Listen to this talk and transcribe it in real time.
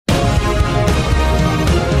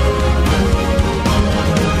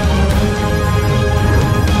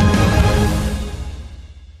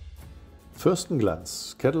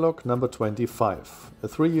Fürstenglanz, catalog number 25, a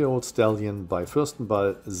 3-year-old stallion by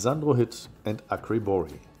Fürstenball, Sandro and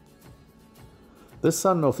Akribori. This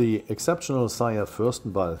son of the exceptional sire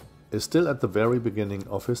Fürstenball is still at the very beginning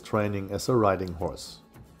of his training as a riding horse.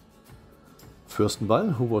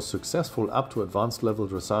 Fürstenball, who was successful up to advanced level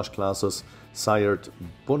dressage classes, sired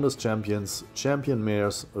Bundeschampions, champion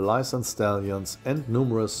mares, licensed stallions and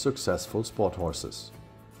numerous successful sport horses.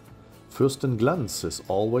 Fürstenglanz is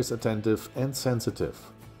always attentive and sensitive.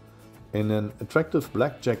 In an attractive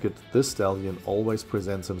black jacket, this stallion always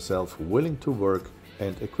presents himself willing to work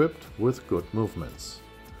and equipped with good movements.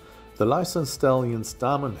 The licensed stallions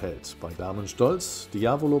Damenheld by Damenstolz,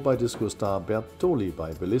 Diavolo by Disco Star, Bertoli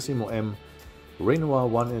by Bellissimo M, Renoir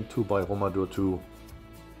 1 and 2 by Romadur 2,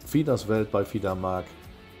 Fidas Welt by Fida Mark,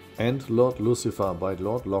 and Lord Lucifer by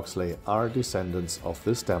Lord Loxley are descendants of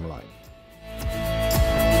this dam line.